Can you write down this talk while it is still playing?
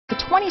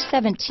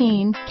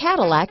2017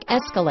 Cadillac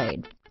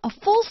Escalade. A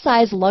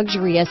full-size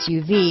luxury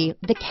SUV,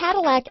 the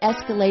Cadillac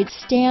Escalade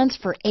stands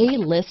for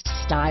A-list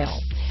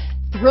style.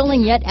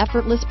 Thrilling yet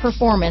effortless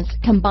performance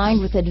combined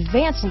with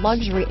advanced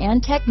luxury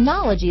and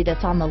technology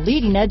that's on the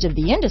leading edge of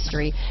the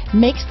industry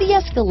makes the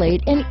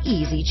Escalade an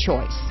easy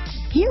choice.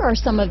 Here are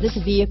some of this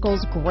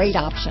vehicle's great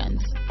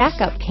options: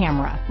 backup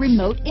camera,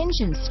 remote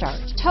engine start,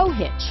 tow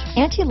hitch,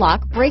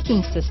 anti-lock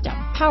braking system,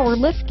 power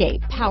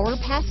liftgate, power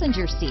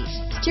passenger seat,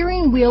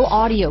 steering wheel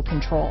audio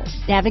controls,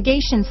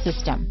 navigation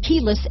system,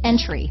 keyless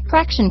entry,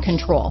 traction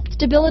control,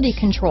 stability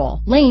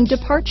control, lane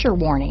departure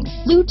warning,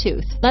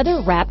 Bluetooth,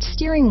 leather-wrapped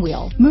steering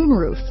wheel,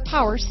 moonroof,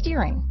 power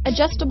steering,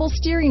 adjustable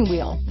steering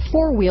wheel,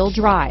 four-wheel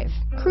drive,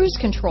 cruise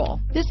control.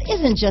 This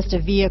isn't just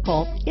a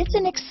vehicle, it's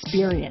an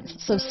experience.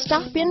 So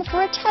stop in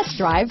for a test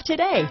drive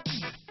today.